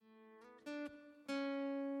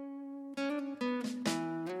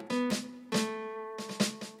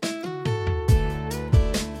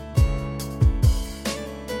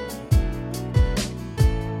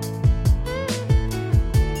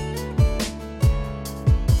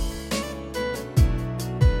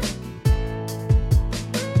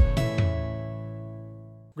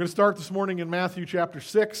We're going to start this morning in Matthew chapter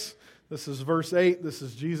 6. This is verse 8. This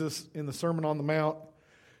is Jesus in the Sermon on the Mount.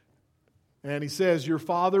 And he says, "Your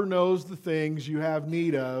Father knows the things you have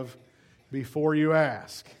need of before you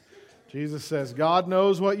ask." Jesus says, God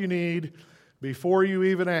knows what you need before you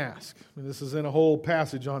even ask. And this is in a whole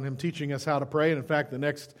passage on him teaching us how to pray. And in fact, the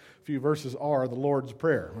next few verses are the Lord's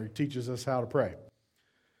Prayer, where he teaches us how to pray.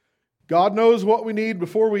 God knows what we need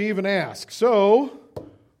before we even ask. So,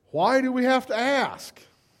 why do we have to ask?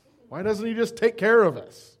 Why doesn't he just take care of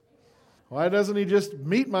us? Why doesn't he just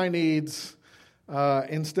meet my needs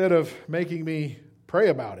instead of making me pray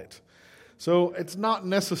about it? So it's not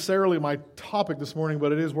necessarily my topic this morning,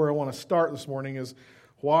 but it is where I want to start this morning, is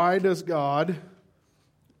why does God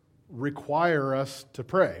require us to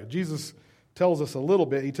pray? Jesus tells us a little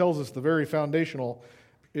bit. He tells us the very foundational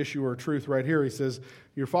issue or truth right here. He says,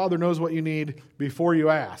 your Father knows what you need before you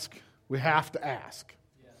ask. We have to ask.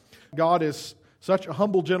 Yeah. God is such a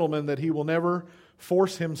humble gentleman that he will never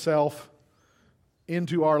force himself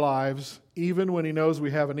into our lives, even when he knows we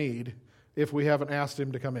have a need, if we haven't asked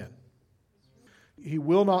him to come in. He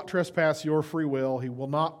will not trespass your free will. He will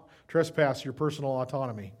not trespass your personal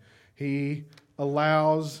autonomy. He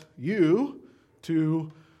allows you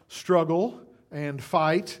to struggle and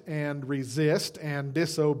fight and resist and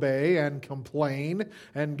disobey and complain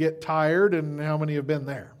and get tired, and how many have been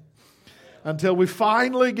there? Until we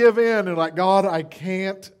finally give in and like, God, I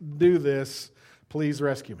can't do this. Please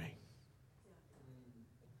rescue me.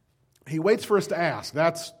 He waits for us to ask.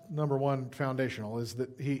 That's number one foundational, is that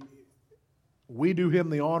we do him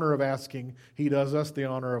the honor of asking. He does us the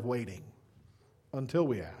honor of waiting until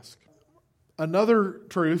we ask. Another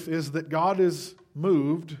truth is that God is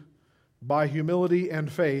moved by humility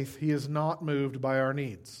and faith. He is not moved by our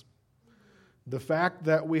needs. The fact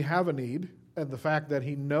that we have a need and the fact that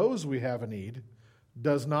he knows we have a need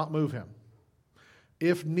does not move him.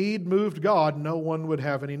 If need moved God, no one would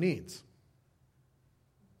have any needs.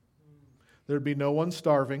 There'd be no one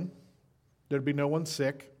starving. There'd be no one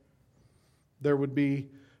sick. There would be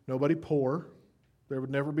nobody poor. There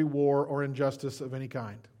would never be war or injustice of any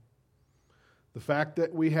kind. The fact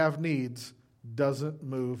that we have needs doesn't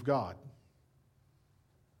move God.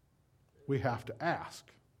 We have to ask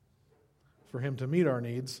for him to meet our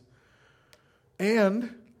needs.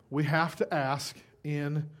 And we have to ask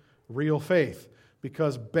in real faith,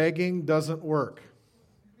 because begging doesn't work.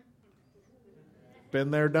 Been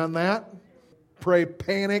there, done that? Pray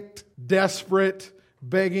panicked, desperate,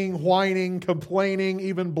 begging, whining, complaining,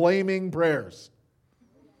 even blaming prayers.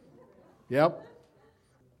 Yep.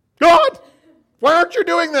 God, why aren't you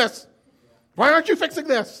doing this? Why aren't you fixing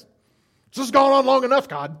this? This has gone on long enough,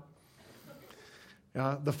 God.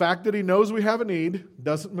 The fact that he knows we have a need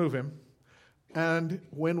doesn't move him. And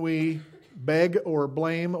when we beg or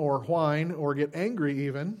blame or whine or get angry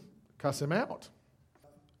even, cuss him out.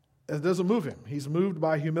 It doesn't move him. He's moved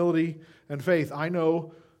by humility and faith. I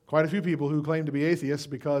know quite a few people who claim to be atheists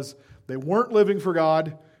because they weren't living for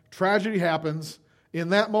God. Tragedy happens.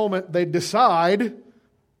 In that moment, they decide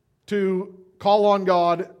to call on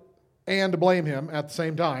God and blame him at the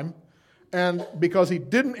same time. And because he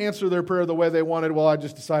didn't answer their prayer the way they wanted, well, I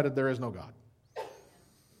just decided there is no God.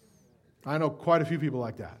 I know quite a few people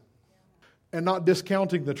like that. And not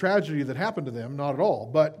discounting the tragedy that happened to them, not at all.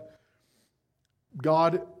 But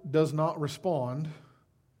God does not respond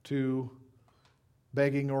to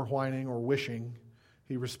begging or whining or wishing.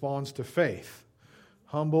 He responds to faith.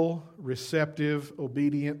 Humble, receptive,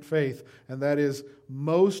 obedient faith. And that is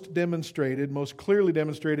most clearly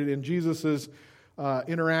demonstrated in Jesus'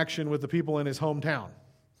 interaction with the people in his hometown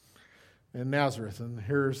in Nazareth. And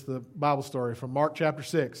here's the Bible story from Mark chapter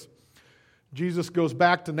 6. Jesus goes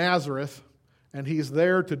back to Nazareth, and he's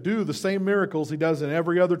there to do the same miracles he does in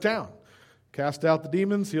every other town. Cast out the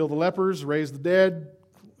demons, heal the lepers, raise the dead,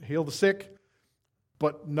 heal the sick.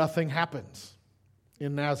 But nothing happens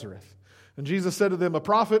in Nazareth. And Jesus said to them, a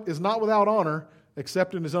prophet is not without honor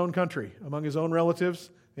except in his own country, among his own relatives,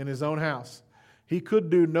 in his own house. He could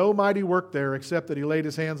do no mighty work there except that he laid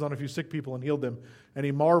his hands on a few sick people and healed them. And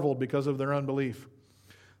he marveled because of their unbelief.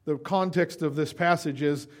 The context of this passage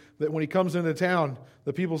is that when he comes into town,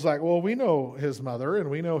 the people's like, well, we know his mother and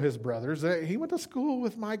we know his brothers. He went to school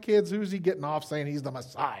with my kids. Who's he getting off saying he's the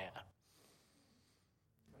Messiah?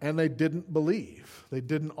 And they didn't believe. They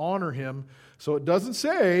didn't honor him. So it doesn't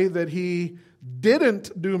say that he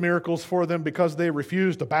didn't do miracles for them because they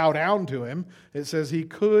refused to bow down to him. It says he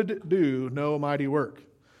could do no mighty work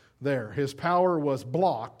there. His power was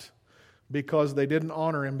blocked because they didn't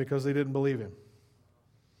honor him, because they didn't believe him.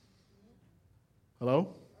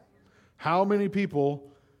 Hello? How many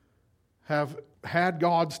people have had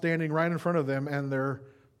God standing right in front of them and their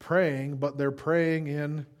praying, but they're praying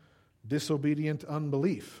in disobedient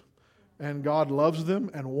unbelief. And God loves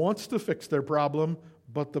them and wants to fix their problem,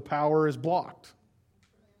 but the power is blocked.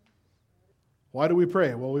 Why do we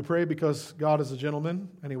pray? Well, we pray because God is a gentleman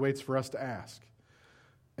and He waits for us to ask.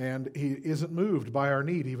 And He isn't moved by our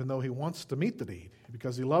need, even though He wants to meet the need.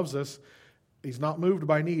 Because He loves us, He's not moved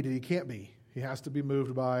by need, and He can't be. He has to be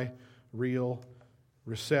moved by real,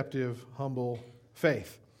 receptive, humble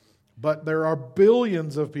faith. But there are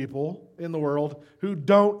billions of people in the world who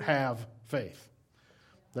don't have faith.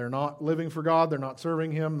 They're not living for God, they're not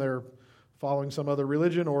serving Him, they're following some other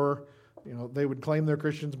religion, or they would claim they're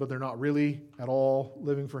Christians, but they're not really at all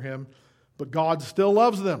living for Him. But God still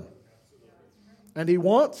loves them. And He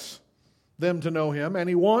wants them to know Him, and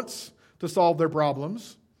He wants to solve their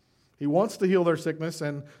problems. He wants to heal their sickness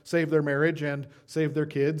and save their marriage and save their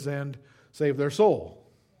kids and save their soul.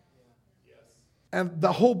 And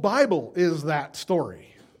the whole Bible is that story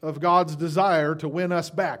of God's desire to win us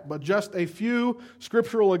back. But just a few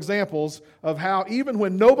scriptural examples of how even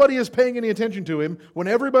when nobody is paying any attention to Him, when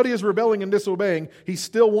everybody is rebelling and disobeying, He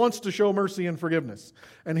still wants to show mercy and forgiveness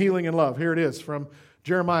and healing and love. Here it is from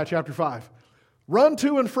Jeremiah chapter 5. Run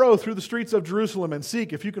to and fro through the streets of Jerusalem and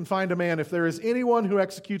seek if you can find a man, if there is anyone who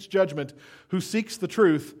executes judgment, who seeks the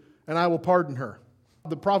truth, and I will pardon her.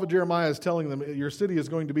 The prophet Jeremiah is telling them, your city is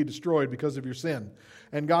going to be destroyed because of your sin.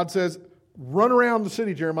 And God says, run around the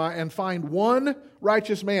city, Jeremiah, and find one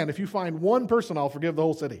righteous man. If you find one person, I'll forgive the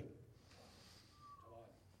whole city.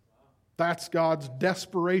 That's God's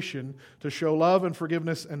desperation to show love and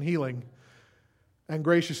forgiveness and healing and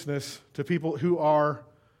graciousness to people who are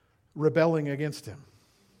rebelling against Him.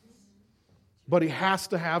 But He has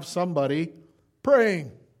to have somebody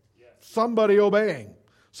praying, somebody obeying,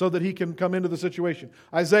 so that He can come into the situation.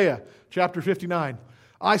 Isaiah chapter 59.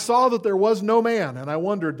 I saw that there was no man, and I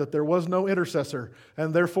wondered that there was no intercessor,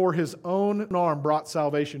 and therefore His own arm brought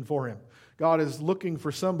salvation for him. God is looking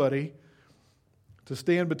for somebody to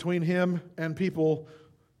stand between Him and people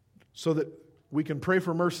so that we can pray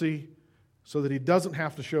for mercy, so that He doesn't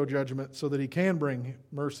have to show judgment, so that He can bring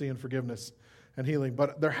mercy and forgiveness and healing.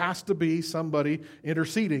 But there has to be somebody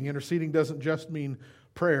interceding. Interceding doesn't just mean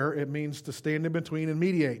prayer. It means to stand in between and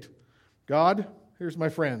mediate. God, here's my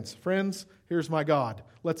friends. Friends, here's my God.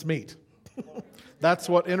 Let's meet. That's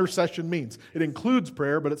what intercession means. It includes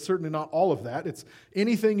prayer, but it's certainly not all of that. It's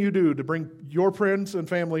anything you do to bring your friends and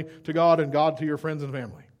family to God and God to your friends and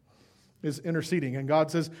family is interceding. And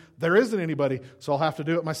God says, there isn't anybody, so I'll have to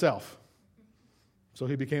do it myself. So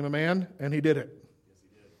He became a man, and He did it.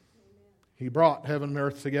 He brought heaven and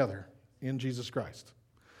earth together in Jesus Christ.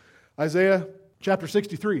 Isaiah chapter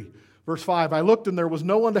 63, verse 5, I looked, and there was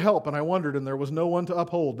no one to help, and I wondered, and there was no one to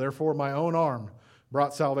uphold. Therefore my own arm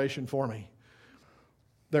brought salvation for me.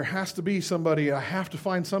 There has to be somebody, I have to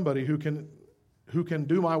find somebody who can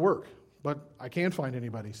do my work. But I can't find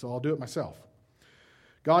anybody, so I'll do it myself.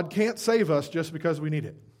 God can't save us just because we need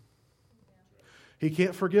it. He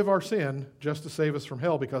can't forgive our sin just to save us from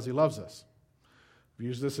hell because He loves us. I've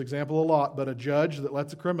used this example a lot, but a judge that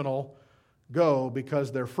lets a criminal go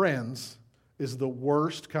because they're friends is the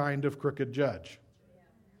worst kind of crooked judge.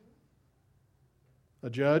 A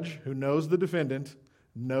judge who knows the defendant,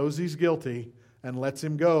 knows he's guilty, and lets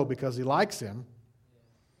him go because he likes him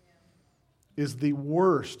is the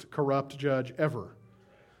worst corrupt judge ever.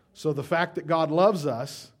 So the fact that God loves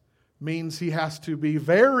us means He has to be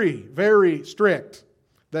very, very strict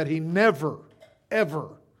that He never, ever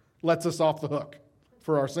lets us off the hook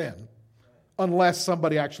for our sin unless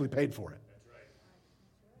somebody actually paid for it.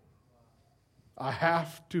 I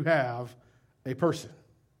have to have a person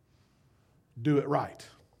do it right.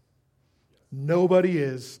 Nobody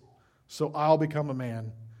is, so I'll become a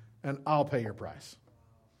man and I'll pay your price.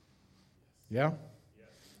 Yeah?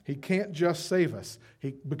 He can't just save us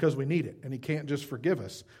because we need it, and He can't just forgive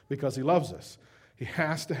us because He loves us. He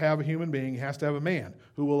has to have a human being, He has to have a man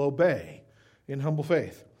who will obey in humble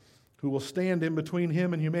faith, who will stand in between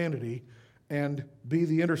Him and humanity and be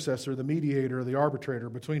the intercessor, the mediator, the arbitrator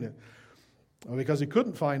between it. Because He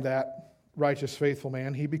couldn't find that righteous, faithful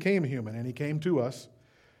man, He became a human, and He came to us,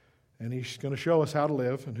 and He's going to show us how to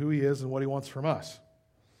live and who He is and what He wants from us.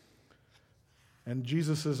 And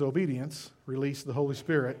Jesus' obedience released the Holy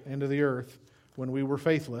Spirit into the earth. When we were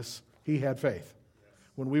faithless, He had faith.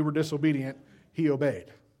 When we were disobedient, He obeyed.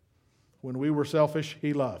 When we were selfish,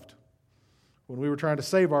 He loved. When we were trying to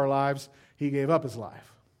save our lives, He gave up His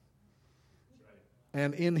life.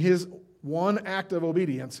 And in His one act of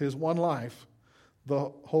obedience, His one life,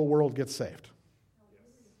 the whole world gets saved.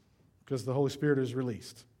 Because the Holy Spirit is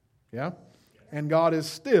released. Yeah? And God is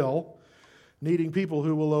still needing people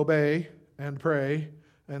who will obey and pray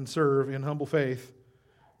and serve in humble faith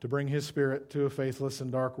to bring His Spirit to a faithless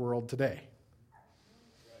and dark world today.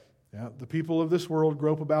 Yeah, the people of this world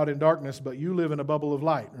grope about in darkness, but you live in a bubble of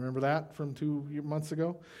light. Remember that from 2 months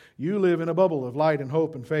ago? You live in a bubble of light and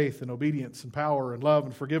hope and faith and obedience and power and love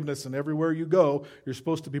and forgiveness, and everywhere you go, you're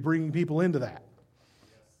supposed to be bringing people into that.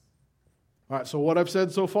 All right, so what I've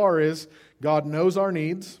said so far is God knows our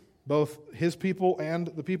needs, both His people and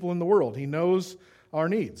the people in the world. He knows our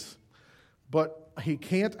needs. But He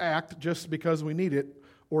can't act just because we need it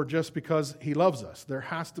or just because He loves us. There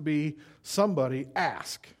has to be somebody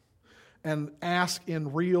ask, and ask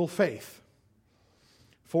in real faith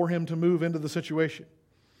for Him to move into the situation.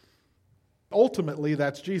 Ultimately,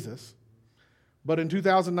 that's Jesus. But in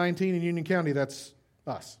 2019 in Union County, that's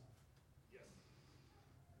us.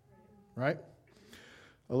 Right?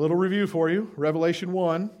 A little review for you. Revelation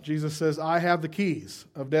 1, Jesus says, I have the keys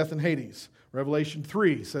of death and Hades. Revelation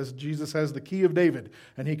 3 says Jesus has the key of David,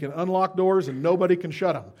 and He can unlock doors and nobody can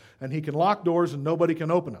shut them. And He can lock doors and nobody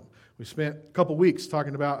can open them. We spent a couple weeks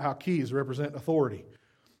talking about how keys represent authority.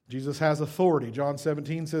 Jesus has authority. John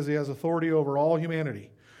 17 says He has authority over all humanity.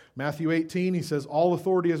 Matthew 18, He says, all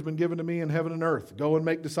authority has been given to me in heaven and earth. Go and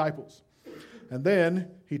make disciples. And then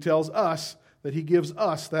He tells us that He gives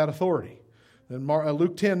us that authority. Then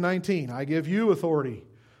Luke 10:19, I give you authority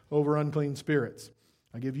over unclean spirits.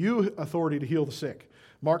 I give you authority to heal the sick.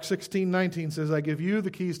 Mark 16:19 says, I give you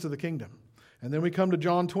the keys to the kingdom. And then we come to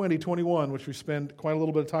John 20:21, which we spent quite a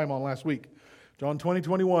little bit of time on last week. John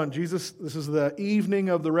 20:21, Jesus, this is the evening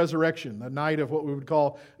of the resurrection, the night of what we would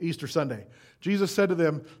call Easter Sunday. Jesus said to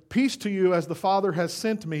them, peace to you, as the Father has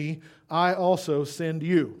sent me, I also send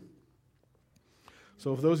you.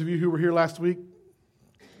 So for those of you who were here last week,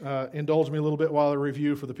 indulge me a little bit while I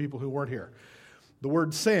review for the people who weren't here. The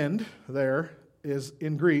word send there is,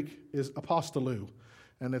 in Greek, is apostolou,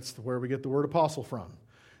 and it's where we get the word apostle from.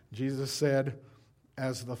 Jesus said,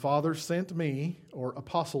 as the Father sent me, or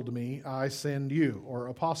apostled me, I send you, or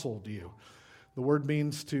apostled you. The word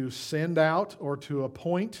means to send out or to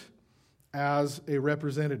appoint as a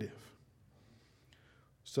representative.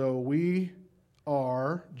 So we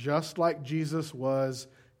are, just like Jesus was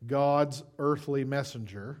God's earthly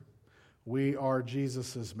messenger, we are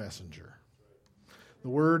Jesus' messenger. The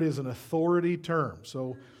word is an authority term.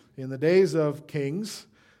 So in the days of kings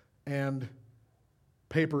and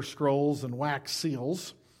paper scrolls and wax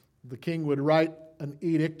seals, the king would write an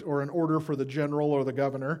edict or an order for the general or the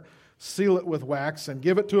governor, seal it with wax, and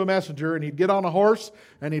give it to a messenger, and he'd get on a horse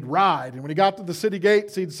and he'd ride. And when he got to the city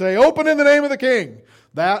gates, he'd say, open in the name of the king.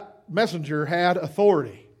 That messenger had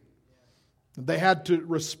authority. They had to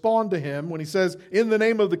respond to him. When he says, in the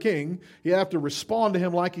name of the king, you have to respond to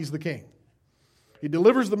him like he's the king. He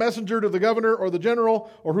delivers the messenger to the governor or the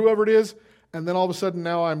general or whoever it is, and then all of a sudden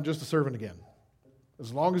now I'm just a servant again.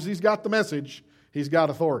 As long as he's got the message, he's got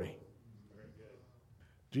authority.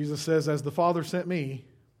 Jesus says, as the Father sent me,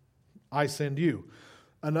 I send you.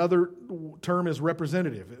 Another term is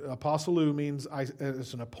representative. Apostolou means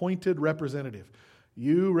it's an appointed representative.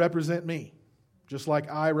 You represent me, just like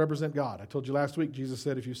I represent God. I told you last week, Jesus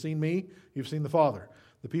said, if you've seen me, you've seen the Father.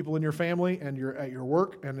 The people in your family and at your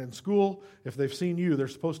work and in school, if they've seen you, they're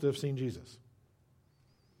supposed to have seen Jesus.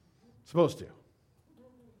 Supposed to.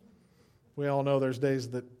 We all know there's days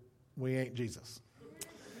that we ain't Jesus.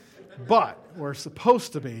 But we're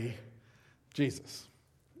supposed to be Jesus.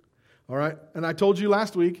 All right? And I told you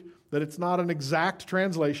last week that it's not an exact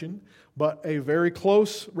translation, but a very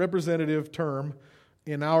close representative term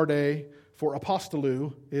in our day for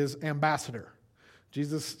apostolou is ambassador.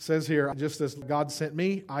 Jesus says here, just as God sent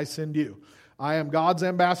me, I send you. I am God's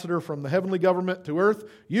ambassador from the heavenly government to earth.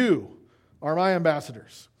 You are my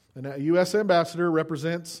ambassadors. And a U.S. ambassador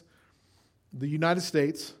represents the United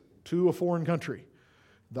States to a foreign country.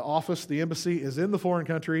 The office, the embassy, is in the foreign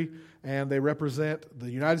country, and they represent the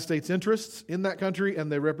United States' interests in that country, and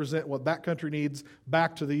they represent what that country needs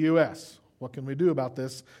back to the U.S. What can we do about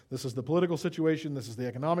this? This is the political situation. This is the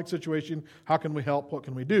economic situation. How can we help? What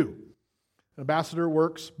can we do? Ambassador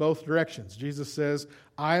works both directions. Jesus says,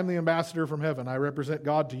 I am the ambassador from heaven. I represent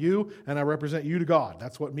God to you, and I represent you to God.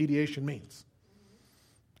 That's what mediation means.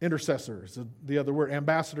 Intercessor is the other word.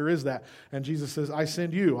 Ambassador is that. And Jesus says, I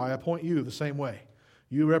send you, I appoint you the same way.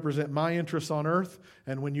 You represent my interests on earth,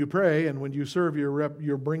 and when you pray and when you serve,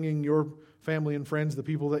 you're bringing your family and friends, the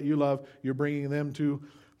people that you love, you're bringing them to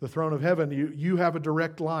the throne of heaven. You have a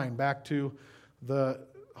direct line back to the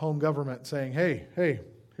home government saying, hey,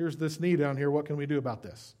 here's this need down here. What can we do about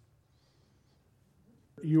this?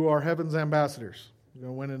 You are heaven's ambassadors. I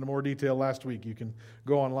went into more detail last week. You can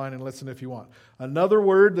go online and listen if you want. Another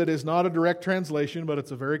word that is not a direct translation, but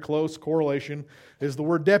it's a very close correlation, is the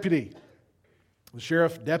word deputy. The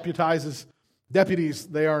sheriff deputizes deputies.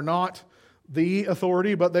 They are not the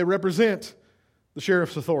authority, but they represent the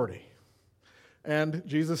sheriff's authority. And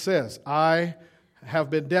Jesus says, I have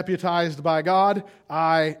been deputized by God.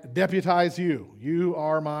 I deputize you. You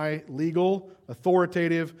are my legal,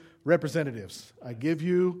 authoritative representatives. I give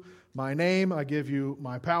you my name. I give you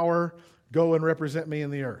my power. Go and represent me in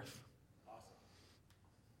the earth.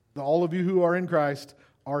 Awesome. All of you who are in Christ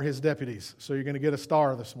are His deputies. So you're going to get a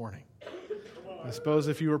star this morning. I suppose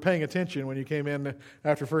if you were paying attention when you came in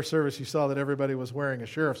after first service, you saw that everybody was wearing a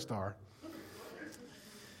sheriff's star.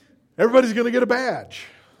 Everybody's going to get a badge.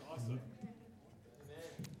 Awesome.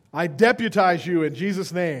 I deputize you in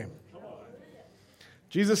Jesus' name.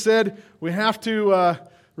 Jesus said we have to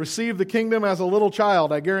receive the kingdom as a little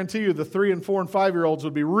child. I guarantee you the 3 and 4 and 5-year-olds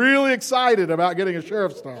would be really excited about getting a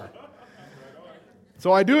sheriff's star.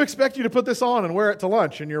 So I do expect you to put this on and wear it to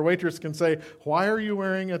lunch, and your waitress can say, why are you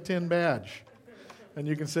wearing a tin badge? And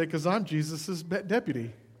you can say, because I'm Jesus'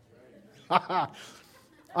 deputy.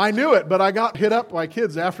 I knew it, but I got hit up by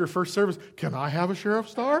kids after first service. Can I have a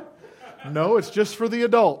sheriff's star? No, it's just for the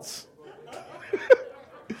adults.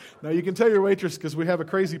 Now, you can tell your waitress, because we have a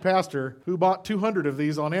crazy pastor who bought 200 of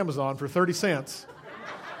these on Amazon for 30 cents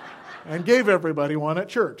and gave everybody one at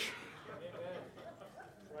church.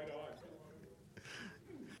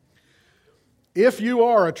 If you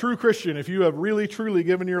are a true Christian, if you have really, truly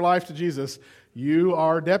given your life to Jesus, you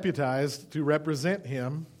are deputized to represent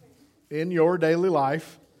Him in your daily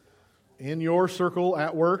life, in your circle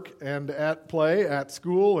at work and at play, at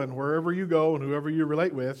school, and wherever you go and whoever you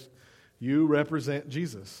relate with. You represent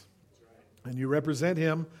Jesus. And you represent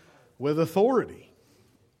Him with authority.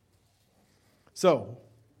 So,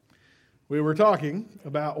 we were talking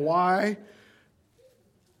about why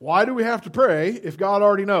do we have to pray if God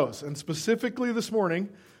already knows? And specifically this morning,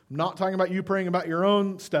 I'm not talking about you praying about your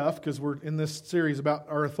own stuff, because we're in this series about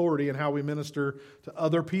our authority and how we minister to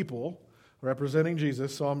other people representing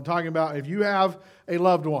Jesus. So I'm talking about if you have a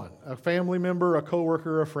loved one, a family member, a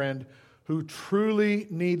coworker, a friend who truly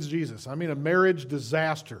needs Jesus. I mean, a marriage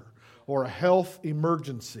disaster, or a health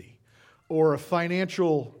emergency, or a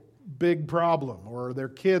financial big problem, or their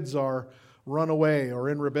kids are run away or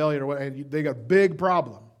in rebellion, or and they got a big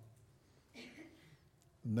problem.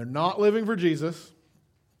 And they're not living for Jesus,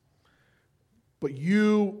 but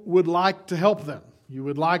you would like to help them. You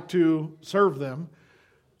would like to serve them.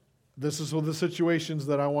 This is one of the situations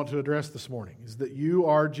that I want to address this morning, is that you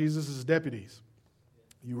are Jesus' deputies.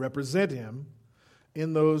 You represent Him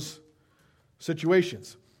in those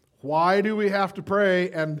situations. Why do we have to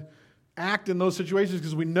pray and act in those situations?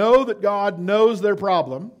 Because we know that God knows their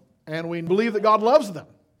problem, and we believe that God loves them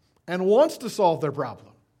and wants to solve their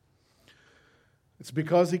problem. It's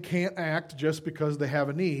because He can't act just because they have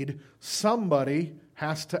a need. Somebody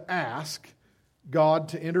has to ask God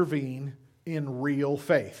to intervene in real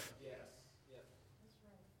faith.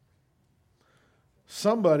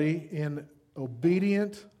 Somebody in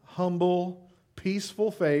obedient, humble,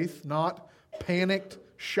 peaceful faith, not panicked,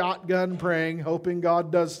 shotgun praying, hoping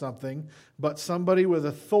God does something, but somebody with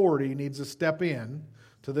authority needs to step in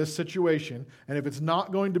to this situation. And if it's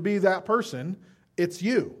not going to be that person, it's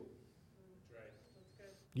you.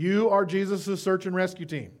 You are Jesus' search and rescue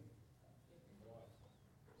team.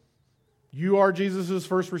 You are Jesus'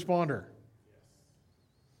 first responder.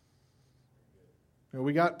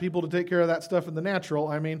 We got people to take care of that stuff in the natural.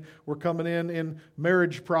 I mean, we're coming in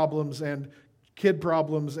marriage problems and kid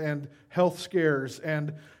problems and health scares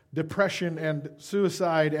and depression and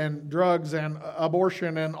suicide and drugs and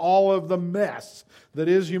abortion and all of the mess that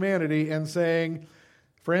is humanity, and saying,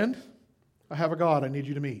 friend, I have a God I need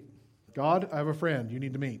you to meet. God, I have a friend you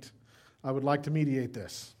need to meet. I would like to mediate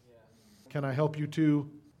this. Can I help you to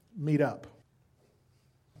meet up?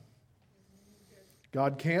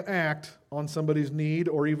 God can't act on somebody's need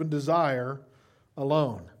or even desire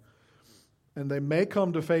alone. And they may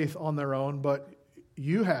come to faith on their own, but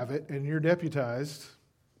you have it, and you're deputized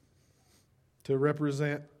to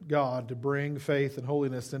represent God, to bring faith and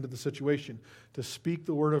holiness into the situation, to speak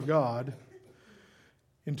the Word of God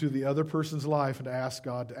into the other person's life and to ask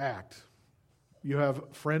God to act. You have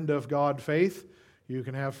friend of God faith, you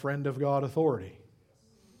can have friend of God authority.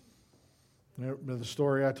 The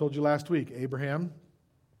story I told you last week, Abraham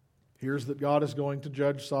hears that God is going to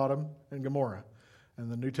judge Sodom and Gomorrah.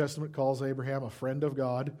 And the New Testament calls Abraham a friend of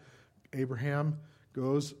God. Abraham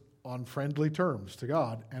goes on friendly terms to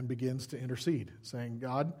God and begins to intercede, saying,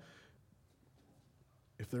 God,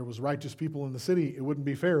 If there was righteous people in the city, it wouldn't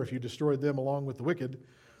be fair if you destroyed them along with the wicked.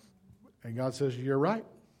 And God says, you're right.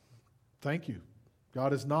 Thank you.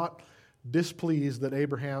 God is not displeased that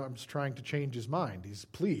Abraham's trying to change his mind. He's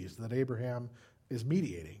pleased that Abraham is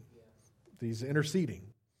mediating. He's interceding.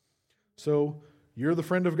 So you're the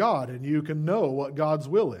friend of God, and you can know what God's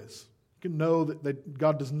will is. You can know that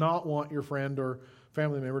God does not want your friend or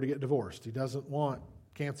family member to get divorced. He doesn't want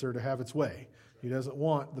cancer to have its way. He doesn't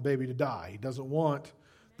want the baby to die. He doesn't want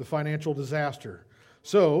the financial disaster.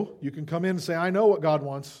 So you can come in and say, I know what God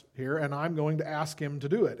wants here, and I'm going to ask Him to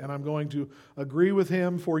do it. And I'm going to agree with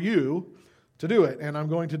Him for you to do it. And I'm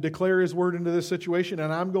going to declare His word into this situation,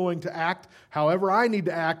 and I'm going to act however I need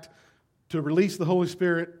to act to release the Holy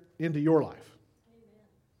Spirit into your life. Amen.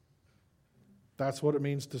 That's what it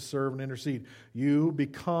means to serve and intercede. You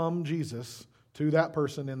become Jesus to that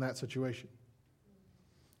person in that situation.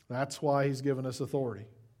 That's why He's given us authority.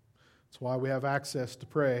 That's why we have access to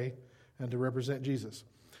pray and to represent Jesus.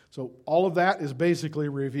 So all of that is basically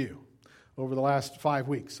review over the last 5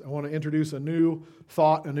 weeks. I want to introduce a new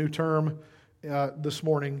thought, a new term this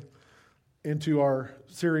morning into our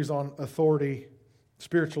series on authority,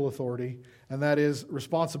 spiritual authority, and that is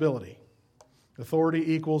responsibility.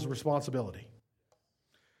 Authority equals responsibility.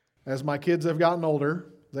 As my kids have gotten older,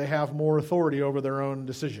 they have more authority over their own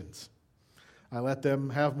decisions. I let them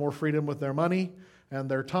have more freedom with their money and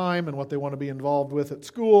their time and what they want to be involved with at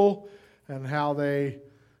school and how they,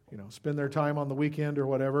 spend their time on the weekend or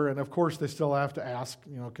whatever. And of course, they still have to ask,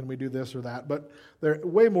 can we do this or that? But they're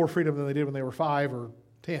way more freedom than they did when they were 5 or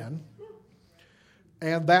 10.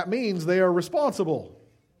 And that means they are responsible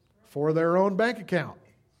for their own bank account.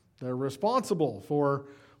 They're responsible for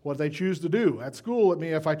what they choose to do. At school,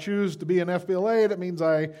 if I choose to be an FBLA, that means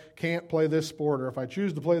I can't play this sport. Or if I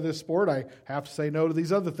choose to play this sport, I have to say no to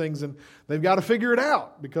these other things. And they've got to figure it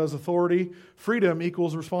out because authority, freedom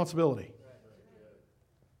equals responsibility.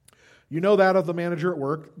 You know that of the manager at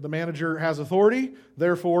work. The manager has authority,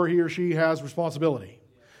 therefore he or she has responsibility.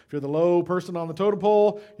 If you're the low person on the totem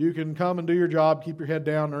pole, you can come and do your job, keep your head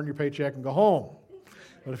down, earn your paycheck, and go home.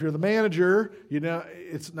 But if you're the manager,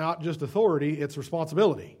 it's not just authority, it's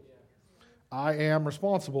responsibility. I am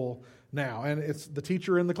responsible now. And it's the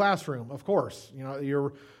teacher in the classroom, of course.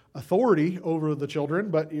 You're authority over the children,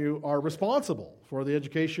 but you are responsible for the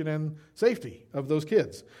education and safety of those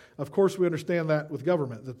kids. Of course, we understand that with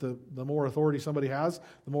government, that the more authority somebody has,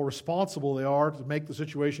 the more responsible they are to make the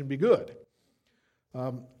situation be good.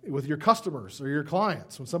 With your customers or your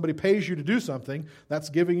clients, when somebody pays you to do something, that's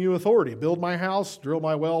giving you authority. Build my house, drill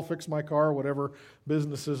my well, fix my car, whatever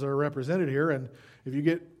businesses are represented here. And if you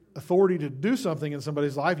get authority to do something in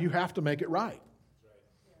somebody's life, you have to make it right.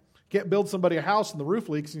 You can't build somebody a house and the roof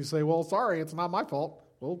leaks and you say, well, sorry, it's not my fault.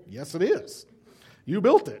 Well, yes, it is. You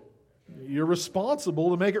built it. You're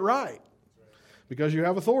responsible to make it right because you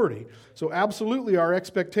have authority. So absolutely our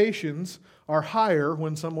expectations are higher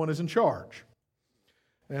when someone is in charge.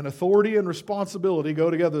 And authority and responsibility go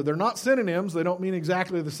together. They're not synonyms. They don't mean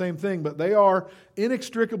exactly the same thing, but they are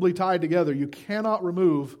inextricably tied together. You cannot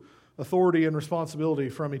remove authority and responsibility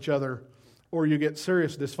from each other or you get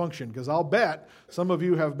serious dysfunction. Because I'll bet some of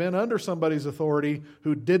you have been under somebody's authority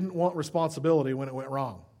who didn't want responsibility when it went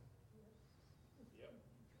wrong.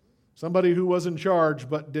 Somebody who was in charge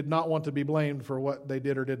but did not want to be blamed for what they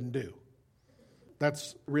did or didn't do.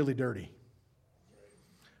 That's really dirty.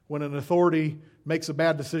 When an authority makes a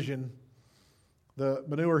bad decision, the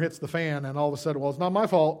manure hits the fan, and all of a sudden, well, it's not my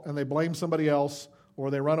fault, and they blame somebody else, or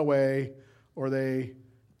they run away, or they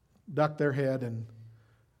duck their head. And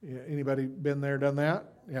anybody been there, done that?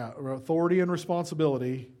 Yeah, authority and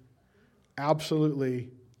responsibility absolutely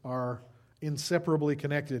are inseparably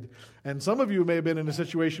connected. And some of you may have been in a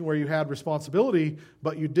situation where you had responsibility,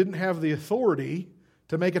 but you didn't have the authority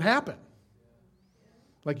to make it happen.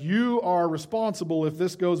 Like you are responsible if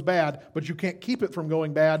this goes bad, but you can't keep it from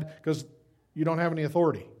going bad because you don't have any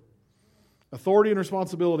authority. Authority and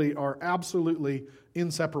responsibility are absolutely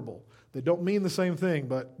inseparable. They don't mean the same thing,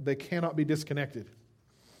 but they cannot be disconnected.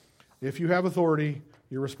 If you have authority,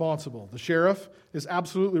 you're responsible. The sheriff is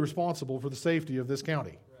absolutely responsible for the safety of this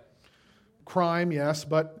county. Crime, yes,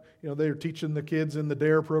 but they're teaching the kids in the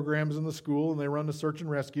DARE programs in the school, and they run the search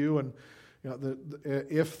and rescue, and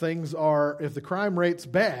if the crime rate's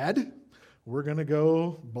bad, we're going to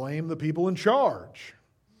go blame the people in charge.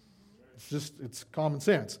 It's common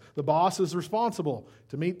sense. The boss is responsible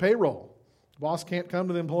to meet payroll. The boss can't come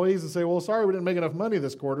to the employees and say, well, sorry, we didn't make enough money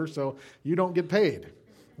this quarter, so you don't get paid.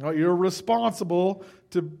 You're responsible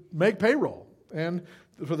to make payroll and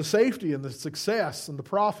for the safety and the success and the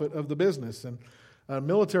profit of the business. And A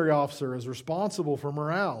military officer is responsible for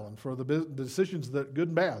morale and for the decisions that good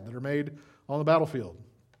and bad that are made on the battlefield.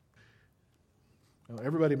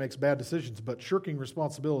 Everybody makes bad decisions, but shirking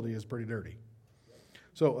responsibility is pretty dirty.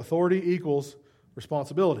 So authority equals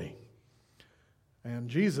responsibility. And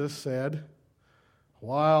Jesus said,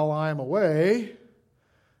 while I'm away,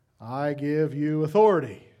 I give you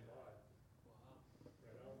authority.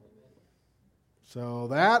 So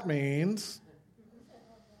that means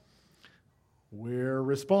we're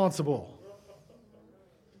responsible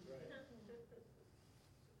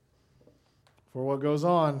for what goes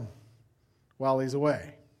on while he's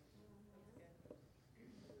away.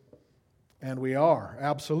 And we are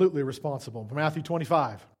absolutely responsible. Matthew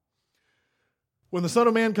 25. When the Son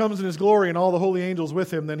of Man comes in his glory and all the holy angels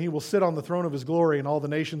with him, then he will sit on the throne of his glory, and all the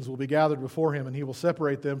nations will be gathered before him, and he will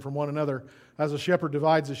separate them from one another, as a shepherd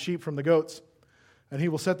divides his sheep from the goats. And he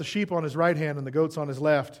will set the sheep on his right hand and the goats on his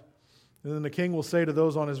left. And then the king will say to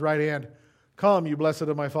those on his right hand, come, you blessed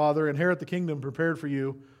of my Father, inherit the kingdom prepared for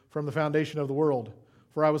you from the foundation of the world.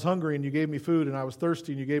 For I was hungry, and you gave me food, and I was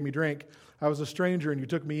thirsty, and you gave me drink. I was a stranger, and you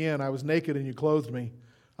took me in. I was naked, and you clothed me.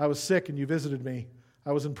 I was sick, and you visited me.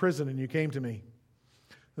 I was in prison, and you came to me.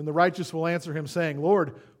 Then the righteous will answer him, saying,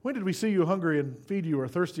 Lord, when did we see you hungry and feed you, or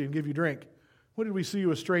thirsty and give you drink? When did we see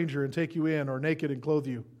you a stranger and take you in, or naked and clothe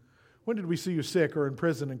you? When did we see you sick or in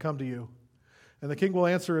prison and come to you? And the king will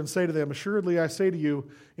answer and say to them, assuredly I say to you,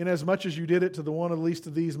 inasmuch as you did it to the one of the least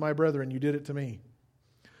of these, my brethren, you did it to me.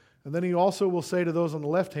 And then he also will say to those on the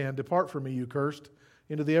left hand, depart from me, you cursed,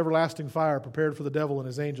 into the everlasting fire prepared for the devil and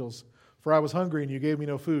his angels. For I was hungry, and you gave me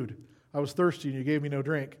no food. I was thirsty, and you gave me no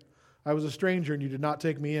drink. I was a stranger, and you did not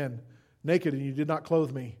take me in. Naked, and you did not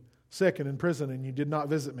clothe me. Sick and in prison, and you did not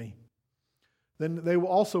visit me. Then they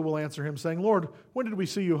also will answer him, saying, Lord, when did we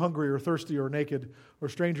see you hungry or thirsty or naked or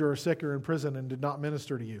stranger or sick or in prison and did not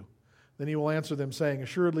minister to you? Then he will answer them, saying,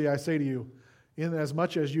 assuredly I say to you,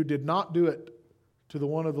 inasmuch as you did not do it to the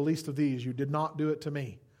one of the least of these, you did not do it to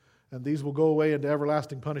me. And these will go away into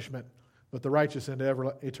everlasting punishment, but the righteous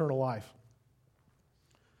into eternal life.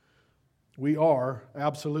 We are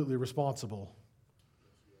absolutely responsible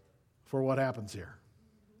for what happens here.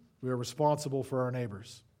 We are responsible for our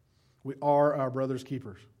neighbors. We are our brother's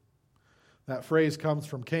keepers. That phrase comes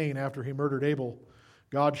from Cain after he murdered Abel.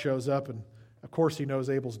 God shows up, and of course he knows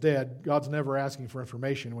Abel's dead. God's never asking for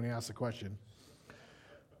information when he asks the question. He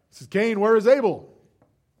says, Cain, where is Abel?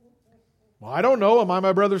 Well, I don't know. Am I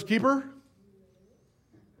my brother's keeper?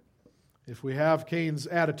 If we have Cain's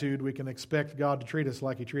attitude, we can expect God to treat us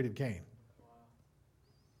like he treated Cain.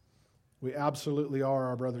 We absolutely are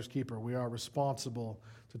our brother's keeper. We are responsible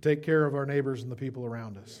to take care of our neighbors and the people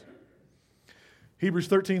around us. Hebrews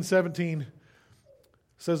 13:17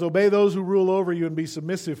 says, obey those who rule over you and be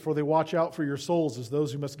submissive, for they watch out for your souls as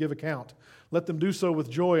those who must give account. Let them do so with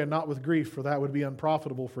joy and not with grief, for that would be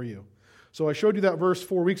unprofitable for you. So I showed you that verse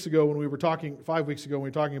 5 weeks ago when we were talking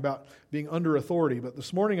about being under authority. But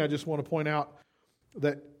this morning I just want to point out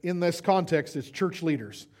that in this context, it's church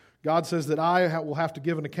leaders. God says that I will have to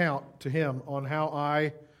give an account to him on how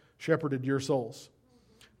I shepherded your souls.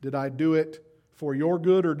 Did I do it for your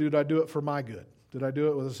good, or did I do it for my good? Did I do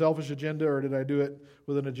it with a selfish agenda, or did I do it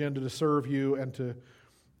with an agenda to serve you and to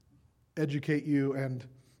educate you and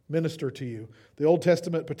minister to you? The Old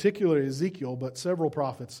Testament, particularly Ezekiel, but several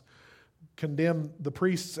prophets, condemn the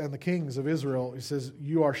priests and the kings of Israel. He says,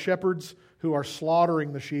 you are shepherds who are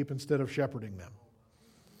slaughtering the sheep instead of shepherding them.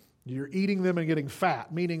 You're eating them and getting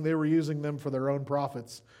fat, meaning they were using them for their own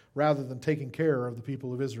profits rather than taking care of the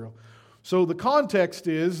people of Israel. So the context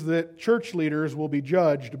is that church leaders will be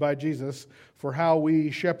judged by Jesus for how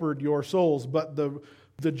we shepherd your souls. But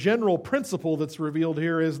the general principle that's revealed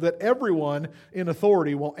here is that everyone in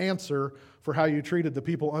authority will answer for how you treated the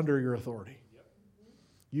people under your authority.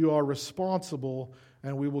 You are responsible,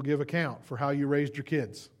 and we will give account for how you raised your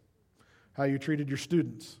kids, how you treated your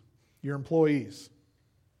students, your employees.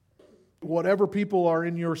 Whatever people are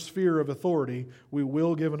in your sphere of authority, we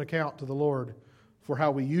will give an account to the Lord for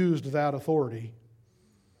how we used that authority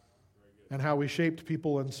and how we shaped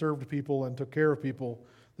people and served people and took care of people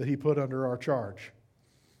that he put under our charge,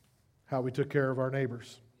 how we took care of our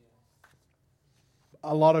neighbors.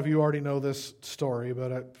 A lot of you already know this story,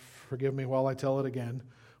 but forgive me while I tell it again.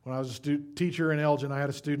 When I was a teacher in Elgin, I had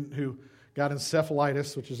a student who got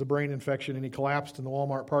encephalitis, which is a brain infection, and he collapsed in the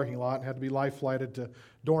Walmart parking lot and had to be life-flighted to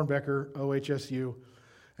Dornbecker, OHSU.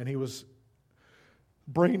 And he was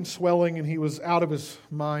brain swelling, and he was out of his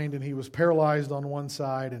mind, and he was paralyzed on one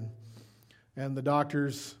side. And the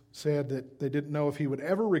doctors said that they didn't know if he would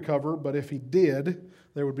ever recover, but if he did,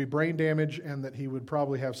 there would be brain damage and that he would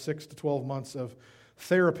probably have 6 to 12 months of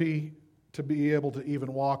therapy to be able to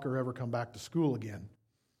even walk or ever come back to school again.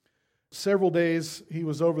 Several days he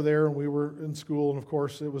was over there and we were in school, and of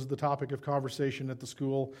course it was the topic of conversation at the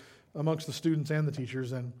school amongst the students and the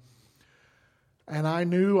teachers, and I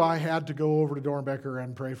knew I had to go over to Dornbecker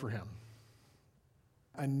and pray for him.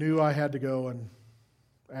 I knew I had to go and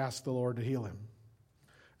ask the Lord to heal him.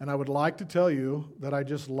 And I would like to tell you that I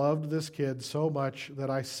just loved this kid so much that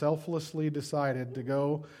I selflessly decided to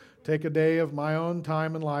go take a day of my own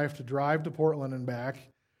time in life to drive to Portland and back.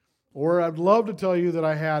 Or I'd love to tell you that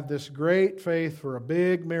I had this great faith for a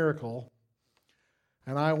big miracle,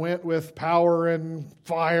 and I went with power and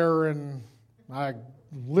fire, and I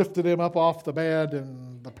lifted him up off the bed,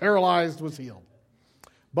 and the paralyzed was healed.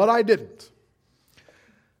 But I didn't.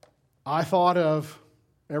 I thought of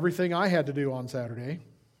everything I had to do on Saturday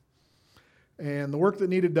and the work that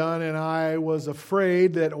needed done, and I was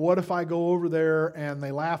afraid that what if I go over there and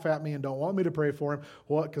they laugh at me and don't want me to pray for him?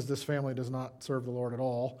 What? Because this family does not serve the Lord at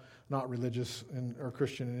all, not religious or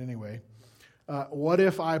Christian in any way. What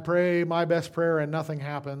if I pray my best prayer and nothing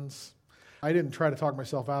happens? I didn't try to talk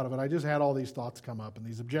myself out of it. I just had all these thoughts come up and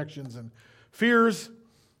these objections and fears.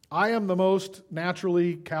 I am the most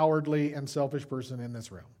naturally cowardly and selfish person in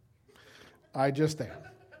this room. I just am.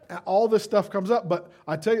 All this stuff comes up, but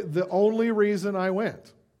I tell you, the only reason I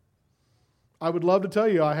went, I would love to tell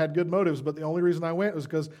you I had good motives, but the only reason I went was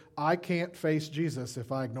because I can't face Jesus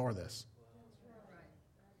if I ignore this.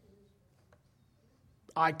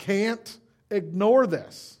 I can't ignore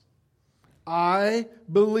this. I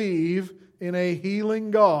believe in a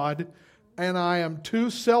healing God, and I am too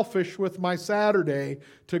selfish with my Saturday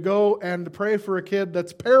to go and pray for a kid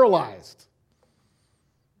that's paralyzed.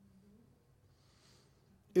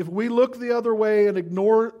 If we look the other way and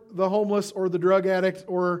ignore the homeless or the drug addict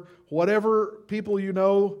or whatever people you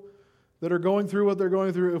know that are going through what they're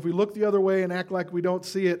going through, if we look the other way and act like we don't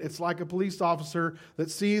see it, it's like a police officer that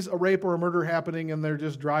sees a rape or a murder happening and they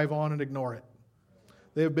just drive on and ignore it.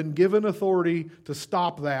 They have been given authority to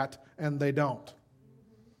stop that, and they don't.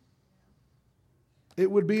 It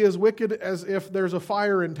would be as wicked as if there's a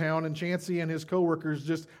fire in town and Chancey and his coworkers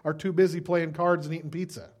just are too busy playing cards and eating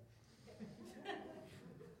pizza.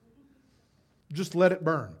 Just let it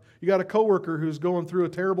burn. You got a coworker who's going through a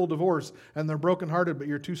terrible divorce and they're brokenhearted, but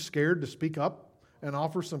you're too scared to speak up and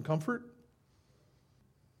offer some comfort.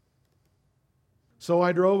 So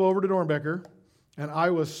I drove over to Dornbecker and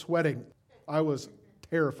I was sweating. I was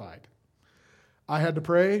terrified. I had to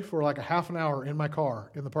pray for like a half an hour in my car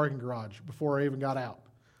in the parking garage before I even got out.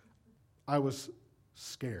 I was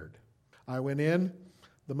scared. I went in.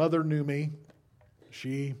 The mother knew me.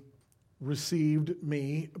 She received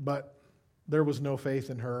me, but there was no faith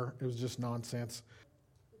in her. It was just nonsense.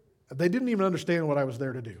 They didn't even understand what I was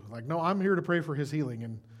there to do. Like, no, I'm here to pray for his healing,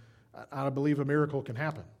 and I believe a miracle can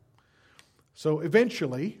happen. So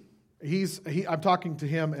eventually, I'm talking to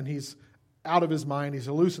him, and he's out of his mind. He's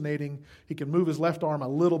hallucinating. He can move his left arm a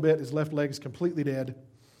little bit. His left leg is completely dead.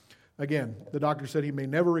 Again, the doctor said he may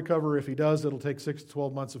never recover. If he does, it'll take 6 to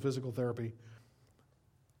 12 months of physical therapy.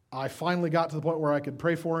 I finally got to the point where I could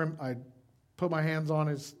pray for him. I put my hands on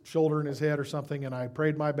his shoulder and his head or something, and I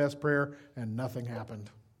prayed my best prayer, and nothing happened.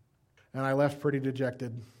 And I left pretty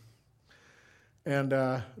dejected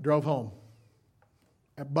and drove home.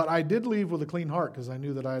 But I did leave with a clean heart because I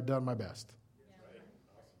knew that I had done my best.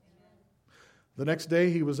 The next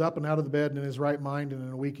day, he was up and out of the bed and in his right mind, and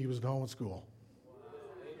in a week, he was at home at school.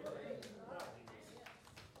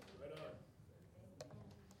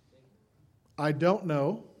 I don't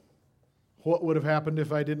know what would have happened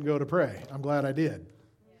if I didn't go to pray. I'm glad I did.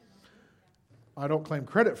 I don't claim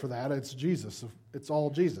credit for that. It's Jesus. It's all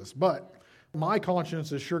Jesus. But my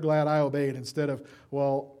conscience is sure glad I obeyed instead of,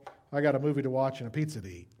 well, I got a movie to watch and a pizza to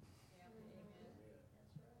eat.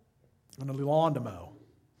 And a lawn to mow.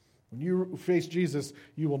 When you face Jesus,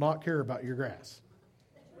 you will not care about your grass.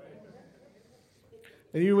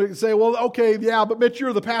 And you would say, well, okay, yeah, but Mitch,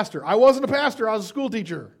 you're the pastor. I wasn't a pastor. I was a school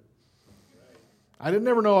teacher. I didn't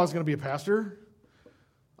ever know I was going to be a pastor.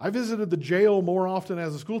 I visited the jail more often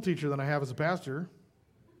as a school teacher than I have as a pastor.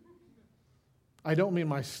 I don't mean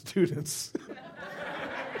my students.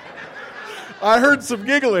 I heard some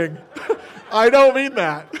giggling. I don't mean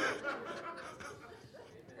that.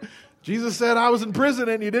 Jesus said I was in prison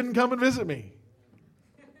and you didn't come and visit me.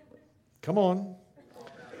 Come on.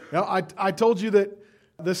 Now, I told you that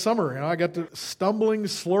this summer, I got the stumbling,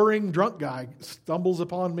 slurring, drunk guy stumbles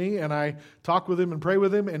upon me, and I talk with him and pray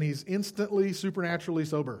with him, and he's instantly, supernaturally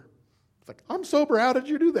sober. It's like, I'm sober. How did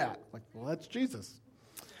you do that? Like, well, that's Jesus.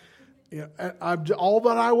 Yeah, all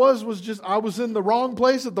that I was just I was in the wrong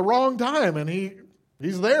place at the wrong time, and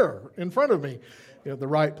he's there in front of me. at the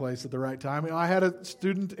right place at the right time. I had a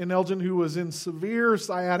student in Elgin who was in severe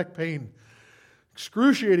sciatic pain,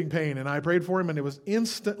 excruciating pain, and I prayed for him, and it was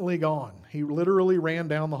instantly gone. He literally ran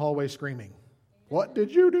down the hallway screaming, "What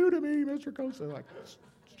did you do to me, Mr. Kosa?" Like,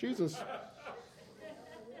 Jesus.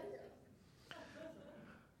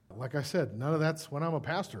 Like I said, none of that's when I'm a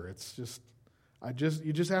pastor. It's just,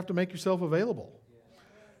 you just have to make yourself available.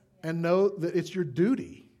 And know that it's your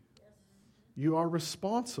duty. You are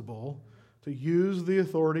responsible to use the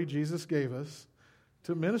authority Jesus gave us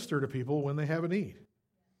to minister to people when they have a need.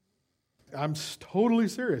 I'm totally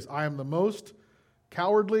serious. I am the most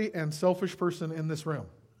cowardly and selfish person in this room.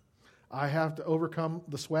 I have to overcome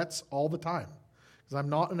the sweats all the time because I'm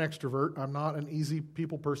not an extrovert. I'm not an easy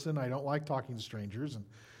people person. I don't like talking to strangers,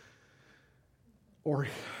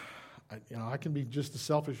 I can be just as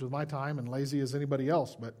selfish with my time and lazy as anybody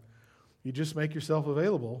else. But you just make yourself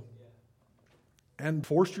available and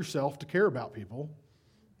force yourself to care about people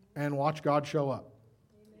and watch God show up.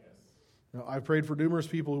 I've prayed for numerous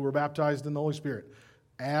people who were baptized in the Holy Spirit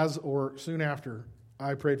as or soon after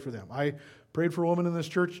I prayed for them. I prayed for a woman in this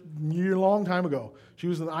church a long time ago. She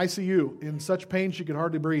was in the ICU in such pain she could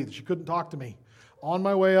hardly breathe. She couldn't talk to me. On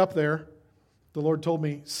my way up there, the Lord told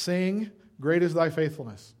me, "Sing, great is thy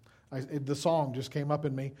faithfulness." The song just came up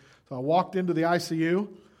in me. So I walked into the ICU,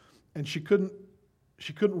 and she couldn't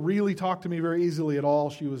really talk to me very easily at all.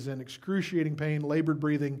 She was in excruciating pain, labored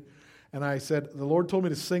breathing. And I said, the Lord told me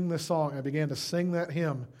to sing this song. I began to sing that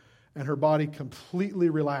hymn, and her body completely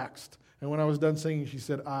relaxed. And when I was done singing, she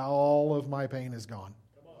said, all of my pain is gone.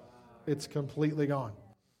 It's completely gone.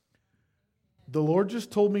 The Lord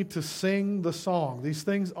just told me to sing the song. These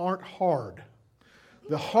things aren't hard.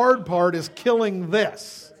 The hard part is killing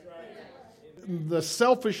this. The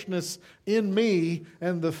selfishness in me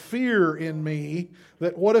and the fear in me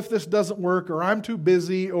that what if this doesn't work, or I'm too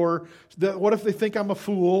busy, or that what if they think I'm a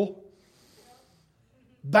fool?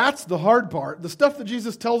 That's the hard part. The stuff that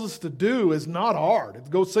Jesus tells us to do is not hard. It's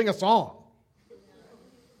go sing a song.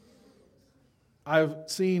 I've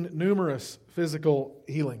seen numerous physical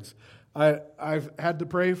healings. I've had to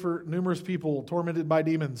pray for numerous people tormented by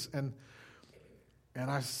demons, and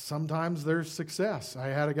sometimes there's success. I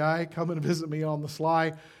had a guy come and visit me on the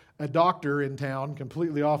sly. A doctor in town,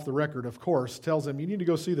 completely off the record, of course, tells him, "You need to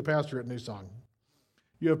go see the pastor at New Song.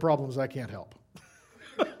 You have problems I can't help."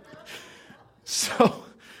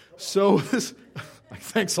 So this,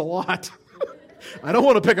 thanks a lot. I don't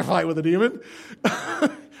want to pick a fight with a demon.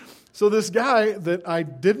 So this guy that I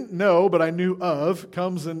didn't know but I knew of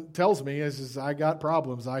comes and tells me, I got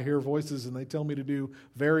problems. I hear voices and they tell me to do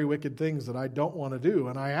very wicked things that I don't want to do.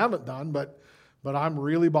 And I haven't done, but I'm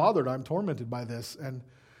really bothered. I'm tormented by this. And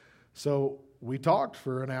so we talked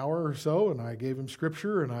for an hour or so, and I gave him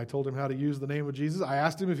scripture, and I told him how to use the name of Jesus. I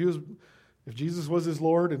asked him if Jesus was his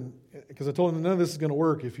Lord, and because I told him none of this is going to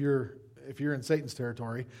work if you're in Satan's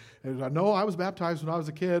territory. And I know I was baptized when I was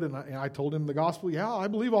a kid, and I told him the gospel. Yeah, I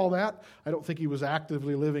believe all that. I don't think he was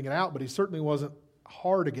actively living it out, but he certainly wasn't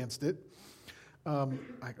hard against it. So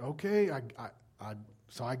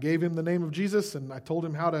I gave him the name of Jesus, and I told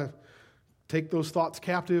him how to take those thoughts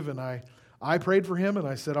captive, and I prayed for him, and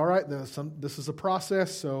I said, all right, this is a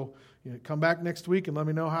process, so come back next week and let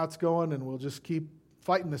me know how it's going, and we'll just keep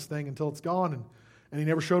fighting this thing until it's gone. And he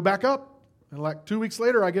never showed back up. And like 2 weeks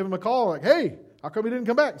later, I gave him a call, like, hey, how come he didn't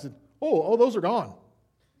come back? He said, oh, those are gone.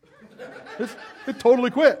 It totally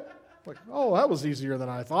quit. Like, oh, that was easier than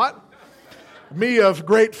I thought. Me of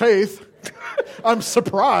great faith, I'm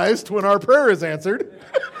surprised when our prayer is answered.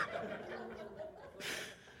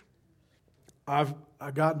 I've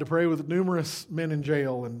gotten to pray with numerous men in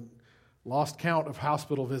jail and lost count of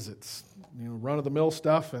hospital visits. Run-of-the-mill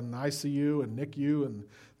stuff and ICU and NICU and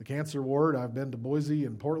the cancer ward. I've been to Boise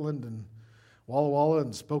and Portland and Walla Walla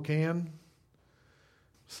and Spokane.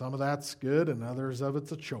 Some of that's good and others of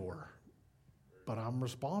it's a chore. But I'm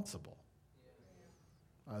responsible.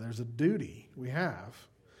 There's a duty we have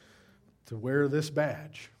to wear this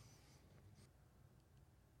badge.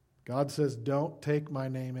 God says, don't take my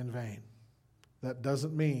name in vain. That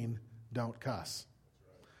doesn't mean don't cuss.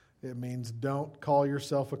 It means don't call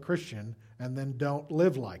yourself a Christian and then don't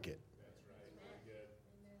live like it.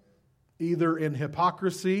 Either in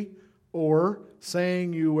hypocrisy or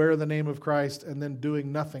saying you wear the name of Christ and then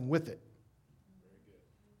doing nothing with it.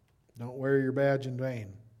 Don't wear your badge in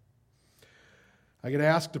vain. I get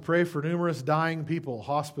asked to pray for numerous dying people,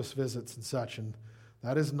 hospice visits and such, and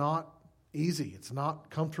that is not easy. It's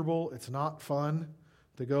not comfortable. It's not fun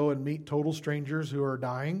to go and meet total strangers who are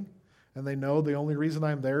dying, and they know the only reason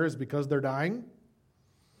I'm there is because they're dying.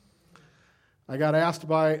 I got asked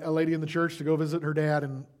by a lady in the church to go visit her dad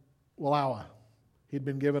in Wallowa. He'd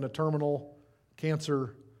been given a terminal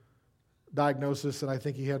cancer diagnosis, and I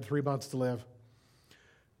think he had 3 months to live.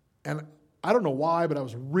 And I don't know why, but I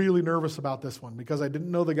was really nervous about this one because I didn't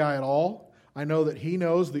know the guy at all. I know that he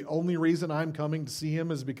knows the only reason I'm coming to see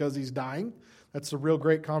him is because he's dying. That's a real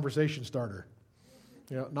great conversation starter.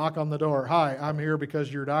 Knock on the door. Hi, I'm here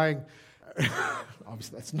because you're dying.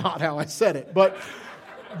 Obviously, that's not how I said it, but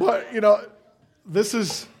this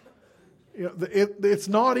is, it's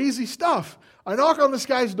not easy stuff. I knock on this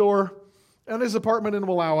guy's door and his apartment in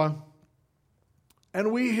Wallowa,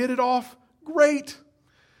 and we hit it off great.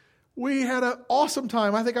 We had an awesome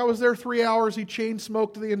time. I think I was there 3 hours. He chain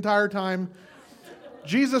smoked the entire time.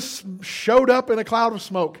 Jesus showed up in a cloud of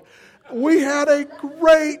smoke. We had a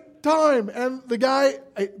great time. And the guy,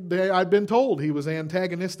 I'd been told he was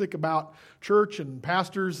antagonistic about church and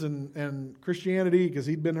pastors and Christianity because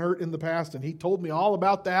he'd been hurt in the past. And he told me all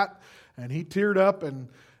about that. And he teared up. And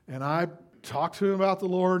I talked to him about the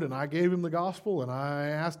Lord. And I gave him the gospel. And I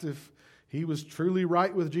asked if he was truly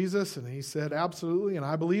right with Jesus. And he said, absolutely. And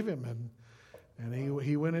I believe him. And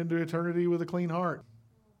he went into eternity with a clean heart.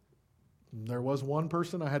 There was one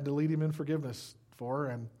person I had to lead him in forgiveness for,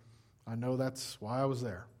 and I know that's why I was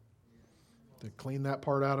there, to clean that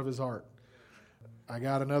part out of his heart. I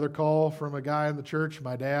got another call from a guy in the church.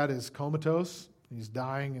 My dad is comatose. He's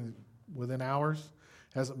dying within hours.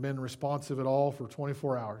 Hasn't been responsive at all for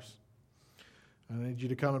 24 hours. I need you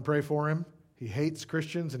to come and pray for him. He hates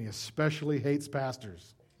Christians, and he especially hates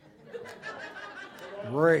pastors.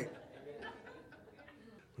 Great.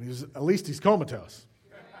 At least he's comatose.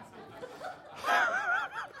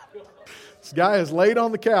 This guy is laid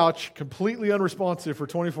on the couch, completely unresponsive for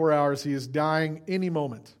 24 hours. He is dying any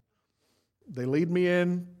moment. They lead me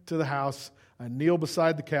in to the house. I kneel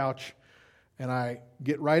beside the couch, and I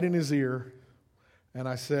get right in his ear. And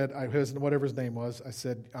I said, whatever his name was, I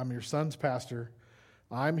said, I'm your son's pastor.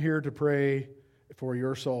 I'm here to pray for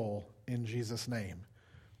your soul in Jesus' name.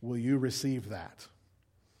 Will you receive that?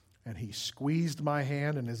 And he squeezed my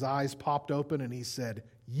hand, and his eyes popped open, and he said,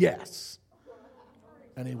 yes.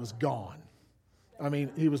 And he was gone. I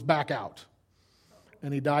mean, he was back out.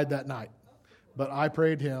 And he died that night. But I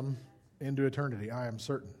prayed him into eternity, I am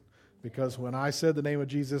certain. Because when I said the name of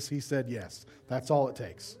Jesus, he said yes. That's all it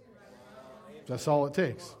takes. That's all it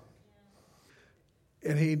takes.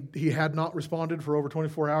 And he had not responded for over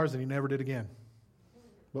 24 hours, and he never did again.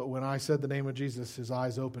 But when I said the name of Jesus, his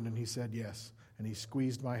eyes opened, and he said yes. And he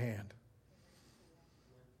squeezed my hand.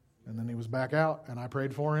 And then he was back out, and I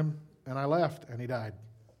prayed for him, and I left, and he died.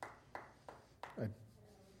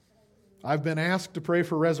 I've been asked to pray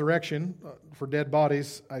for resurrection for dead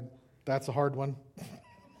bodies. That's a hard one.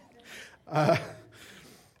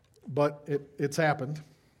 But it's happened.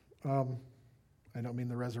 I don't mean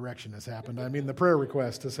the resurrection has happened. I mean the prayer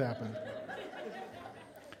request has happened.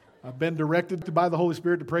 I've been directed by the Holy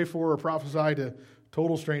Spirit to pray for or prophesy to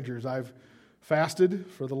total strangers. I've fasted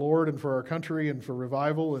for the Lord and for our country and for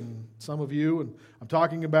revival and some of you. And I'm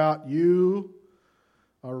talking about you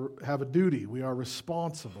have a duty. We are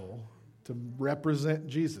responsible to represent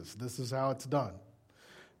Jesus. This is how it's done.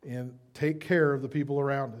 And take care of the people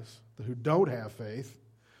around us who don't have faith.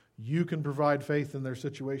 You can provide faith in their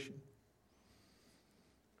situation.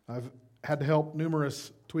 I've had to help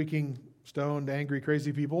numerous tweaking, stoned, angry,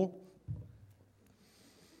 crazy people.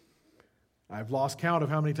 I've lost count of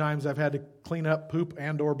how many times I've had to clean up poop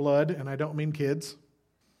and or blood, and I don't mean kids.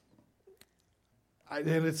 And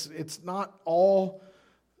it's not all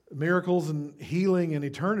miracles and healing and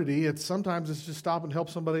eternity. Sometimes it's just stop and help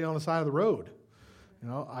somebody on the side of the road.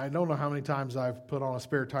 I don't know how many times I've put on a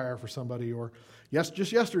spare tire for somebody, or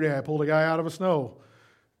just yesterday I pulled a guy out of a snow.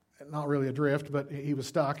 Not really a drift, but he was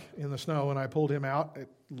stuck in the snow, and I pulled him out.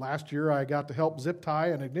 Last year I got to help zip tie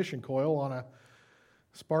an ignition coil on a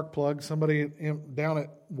spark plug. Somebody down at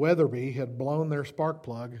Weatherby had blown their spark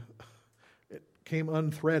plug. It came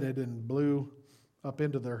unthreaded and blew up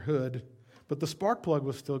into their hood. But the spark plug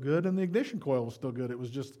was still good, and the ignition coil was still good. It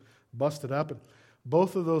was just busted up. And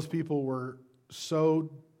both of those people were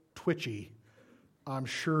so twitchy, I'm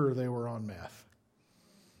sure they were on meth.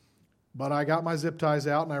 But I got my zip ties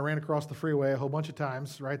out, and I ran across the freeway a whole bunch of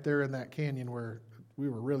times right there in that canyon where we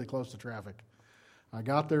were really close to traffic. I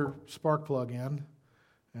got their spark plug in,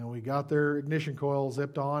 and we got their ignition coil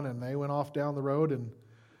zipped on, and they went off down the road. And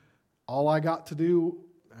all I got to do,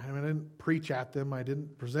 I didn't preach at them. I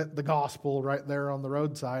didn't present the gospel right there on the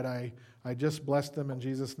roadside. I just blessed them in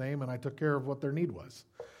Jesus' name, and I took care of what their need was.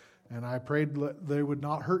 And I prayed they would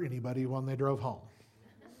not hurt anybody when they drove home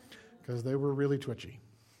because they were really twitchy.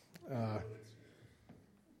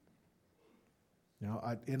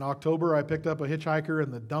 In October, I picked up a hitchhiker in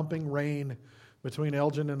the dumping rain between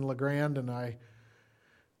Elgin and LeGrand, and I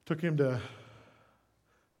took him to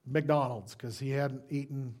McDonald's because he hadn't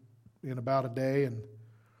eaten in about a day, and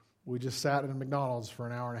we just sat in McDonald's for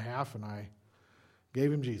an hour and a half, and I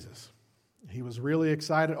gave him Jesus. He was really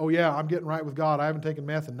excited. Oh yeah, I'm getting right with God. I haven't taken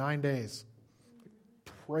meth in 9 days.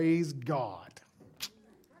 Praise God.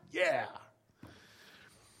 Yeah.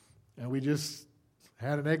 And we just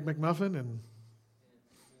had an Egg McMuffin, and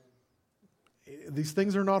these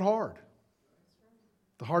things are not hard.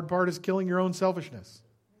 The hard part is killing your own selfishness.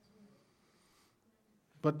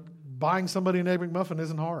 But buying somebody an Egg McMuffin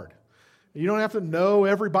isn't hard. You don't have to know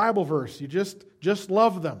every Bible verse. You just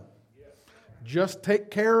love them. Just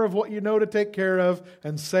take care of what you know to take care of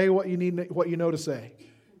and say what you know to say.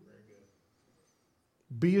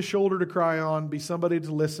 Be a shoulder to cry on. Be somebody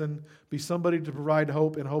to listen. Be somebody to provide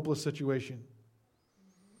hope in a hopeless situation.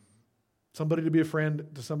 Somebody to be a friend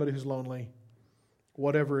to somebody who's lonely.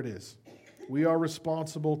 Whatever it is. We are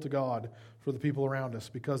responsible to God for the people around us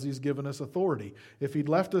because He's given us authority. If He'd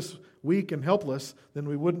left us weak and helpless, then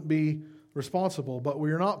we wouldn't be responsible. But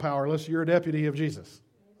we are not powerless. You're a deputy of Jesus.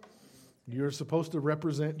 You're supposed to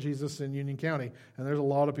represent Jesus in Union County. And there's a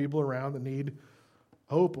lot of people around that need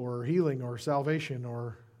hope or healing or salvation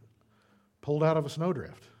or pulled out of a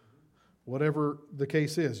snowdrift. Whatever the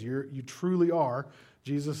case is, you truly are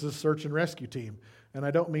Jesus' search and rescue team. And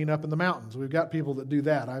I don't mean up in the mountains. We've got people that do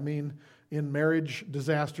that. I mean in marriage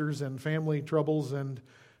disasters and family troubles and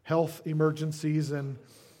health emergencies and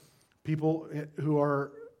people who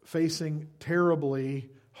are facing terribly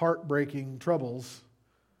heartbreaking troubles.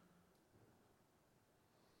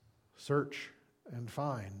 Search and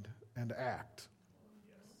find and act.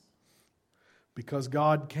 Because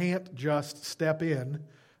God can't just step in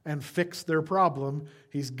and fix their problem.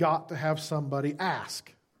 He's got to have somebody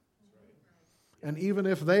ask. And even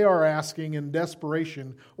if they are asking in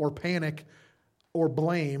desperation or panic or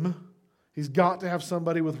blame, He's got to have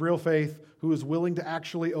somebody with real faith who is willing to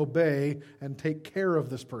actually obey and take care of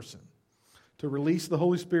this person, to release the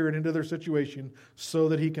Holy Spirit into their situation so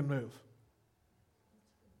that He can move.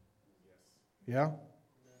 Yeah?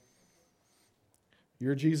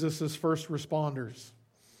 You're Jesus' first responders.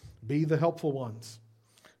 Be the helpful ones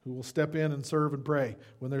who will step in and serve and pray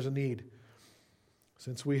when there's a need.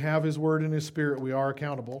 Since we have His Word and His Spirit, we are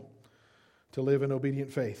accountable to live in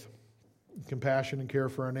obedient faith, compassion, and care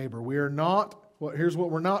for our neighbor. We are not, here's what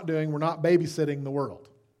we're not doing, we're not babysitting the world.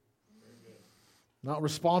 Not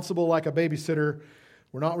responsible like a babysitter.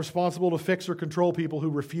 We're not responsible to fix or control people who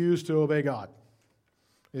refuse to obey God.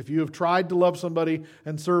 If you have tried to love somebody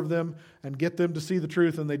and serve them and get them to see the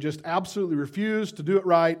truth and they just absolutely refuse to do it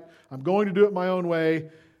right, I'm going to do it my own way,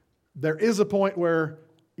 there is a point where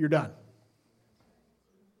you're done.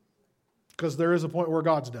 Because there is a point where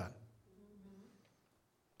God's done.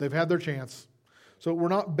 They've had their chance. So we're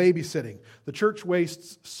not babysitting. The church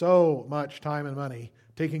wastes so much time and money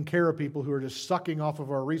taking care of people who are just sucking off of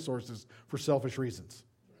our resources for selfish reasons.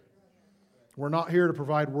 We're not here to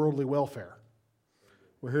provide worldly welfare.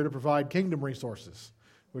 We're here to provide kingdom resources,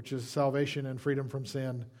 which is salvation and freedom from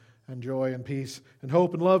sin and joy and peace and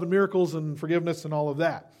hope and love and miracles and forgiveness and all of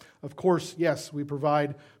that. Of course, yes, we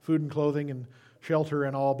provide food and clothing and shelter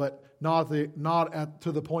and all, but not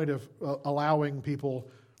to the point of allowing people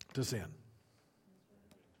to sin.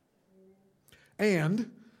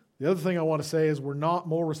 And the other thing I want to say is we're not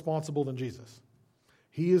more responsible than Jesus.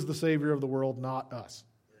 He is the Savior of the world, not us.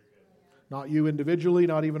 Not you individually,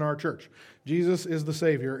 not even our church. Jesus is the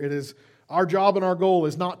Savior. It is our job and our goal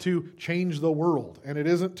is not to change the world, and it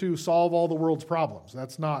isn't to solve all the world's problems.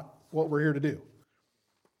 That's not what we're here to do.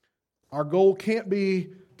 Our goal can't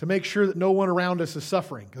be to make sure that no one around us is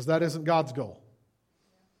suffering, because that isn't God's goal.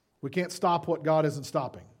 We can't stop what God isn't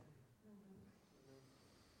stopping.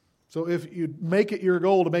 So if you make it your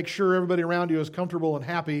goal to make sure everybody around you is comfortable and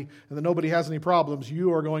happy and that nobody has any problems,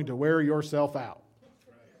 you are going to wear yourself out.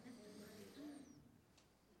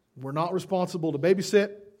 We're not responsible to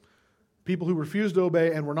babysit people who refuse to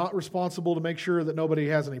obey, and we're not responsible to make sure that nobody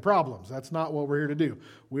has any problems. That's not what we're here to do.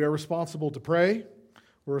 We are responsible to pray.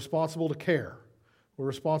 We're responsible to care. We're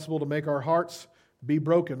responsible to make our hearts be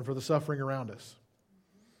broken for the suffering around us.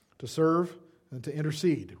 To serve and to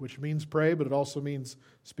intercede, which means pray, but it also means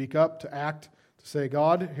speak up, to act, to say,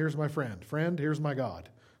 God, here's my friend. Friend, here's my God.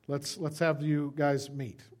 Let's have you guys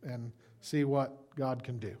meet and see what God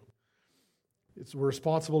can do. We're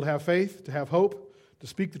responsible to have faith, to have hope, to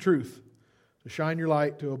speak the truth, to shine your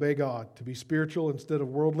light, to obey God, to be spiritual instead of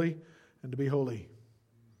worldly, and to be holy.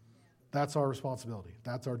 That's our responsibility.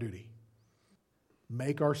 That's our duty.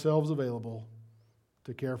 Make ourselves available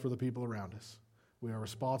to care for the people around us. We are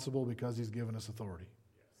responsible because He's given us authority.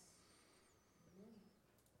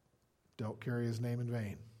 Don't carry his name in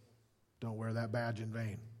vain. Don't wear that badge in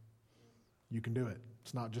vain. You can do it.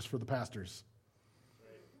 It's not just for the pastors.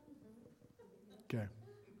 Okay.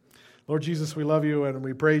 Lord Jesus, we love you and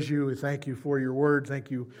we praise you. We thank you for your word.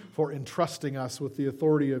 Thank you for entrusting us with the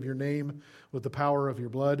authority of your name, with the power of your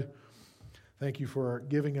blood. Thank you for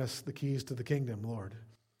giving us the keys to the kingdom, Lord.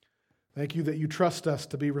 Thank you that you trust us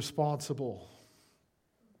to be responsible.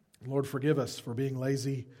 Lord, forgive us for being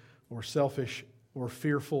lazy or selfish or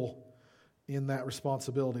fearful in that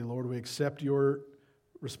responsibility. Lord, we accept your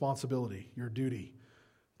responsibility, your duty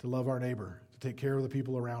to love our neighbor, to take care of the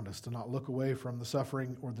people around us, to not look away from the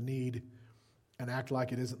suffering or the need and act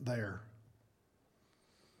like it isn't there.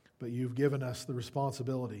 But you've given us the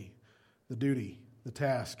responsibility, the duty, the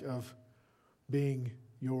task of being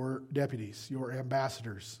your deputies, your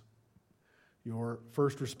ambassadors, your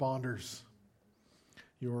first responders,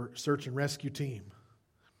 your search and rescue team.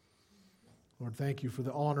 Lord, thank you for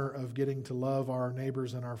the honor of getting to love our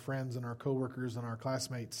neighbors and our friends and our coworkers and our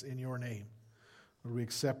classmates in your name. Lord, we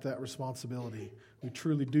accept that responsibility. We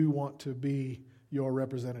truly do want to be your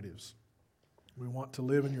representatives. We want to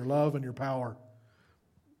live in your love and your power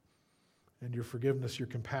and your forgiveness, your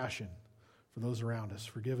compassion for those around us.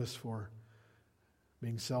 Forgive us for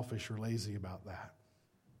being selfish or lazy about that.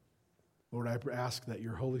 Lord, I ask that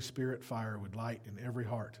your Holy Spirit fire would light in every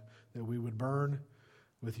heart, that we would burn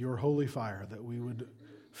with your holy fire, that we would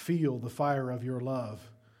feel the fire of your love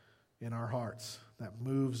in our hearts that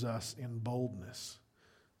moves us in boldness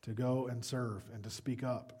to go and serve and to speak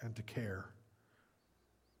up and to care,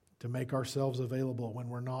 to make ourselves available when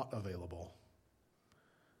we're not available.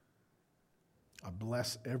 I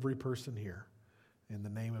bless every person here in the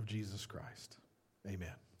name of Jesus Christ.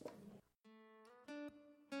 Amen.